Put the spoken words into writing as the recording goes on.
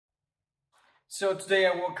So today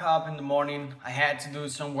I woke up in the morning, I had to do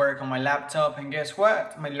some work on my laptop, and guess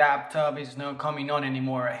what? My laptop is not coming on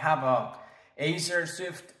anymore. I have a Acer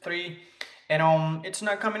Swift 3 and it's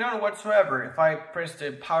not coming on whatsoever. If I press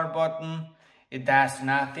the power button, it does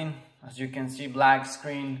nothing. As you can see, black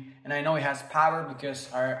screen, and I know it has power because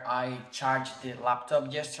I charged the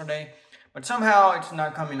laptop yesterday, but somehow it's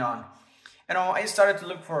not coming on. And I started to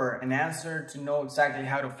look for an answer to know exactly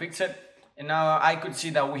how to fix it. And now I could see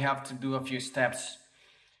that we have to do a few steps.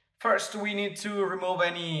 First, we need to remove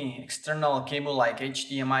any external cable like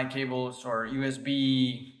HDMI cables or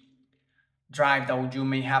USB drive that you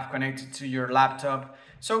may have connected to your laptop.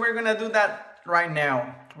 So we're gonna do that right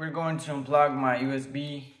now. We're going to unplug my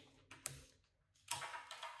USB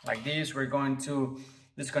like this. We're going to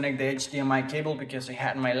disconnect the HDMI cable because I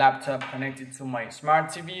had my laptop connected to my smart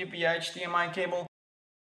TV via HDMI cable.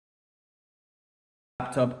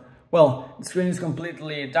 Well, the screen is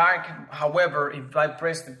completely dark. However, if I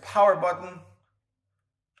press the power button,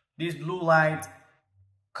 this blue light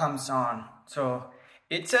comes on. So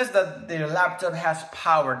it says that the laptop has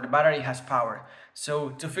power, the battery has power.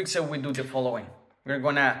 So to fix it, we do the following. We're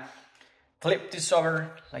gonna flip this over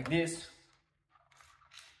like this.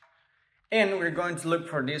 And we're going to look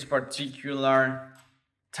for this particular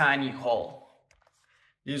tiny hole.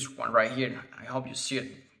 This one right here. I hope you see it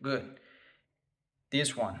good.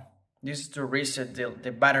 This one. This is to reset the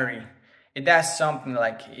battery. It does something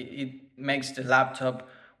like it makes the laptop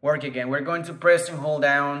work again. We're going to press and hold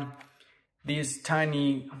down this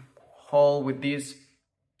tiny hole with this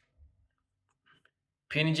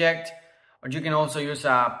pin eject, or you can also use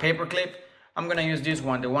a paper clip. I'm gonna use this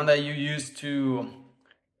one, the one that you use to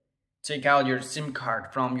take out your SIM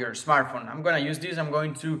card from your smartphone. I'm gonna use this. I'm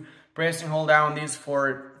going to press and hold down this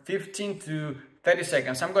for 15 to 30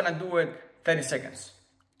 seconds. I'm gonna do it 30 seconds.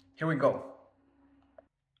 Here we go.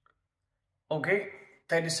 Okay,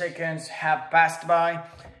 30 seconds have passed by,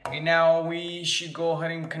 and now we should go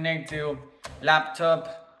ahead and connect the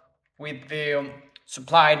laptop with the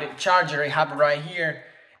supplied charger I have right here.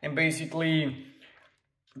 And basically,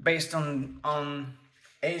 based on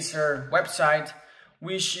Acer website,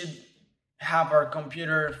 we should have our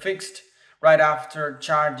computer fixed right after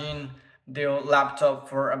charging the laptop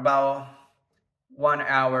for about 1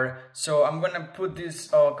 hour. So I'm gonna put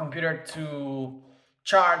this computer to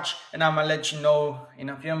charge, and I'm gonna let you know in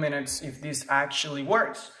a few minutes if this actually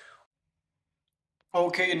works.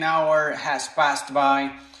 Okay, an hour has passed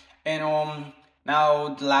by, and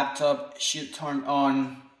now the laptop should turn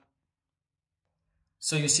on.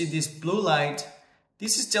 So you see this blue light.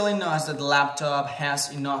 This is telling us that the laptop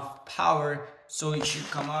has enough power, so it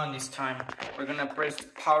should come on this time. We're gonna press the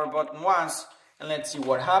power button once, and let's see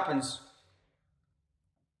what happens.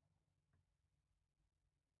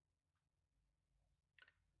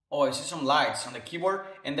 Oh, I see some lights on the keyboard,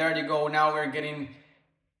 and there you go. Now we're getting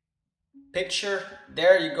picture.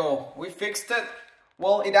 There you go. We fixed it.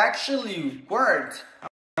 Well, it actually worked.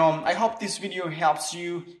 I hope this video helps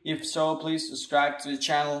you. If so, please subscribe to the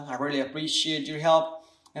channel. I really appreciate your help.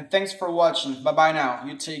 And thanks for watching. Bye bye now.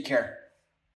 You take care.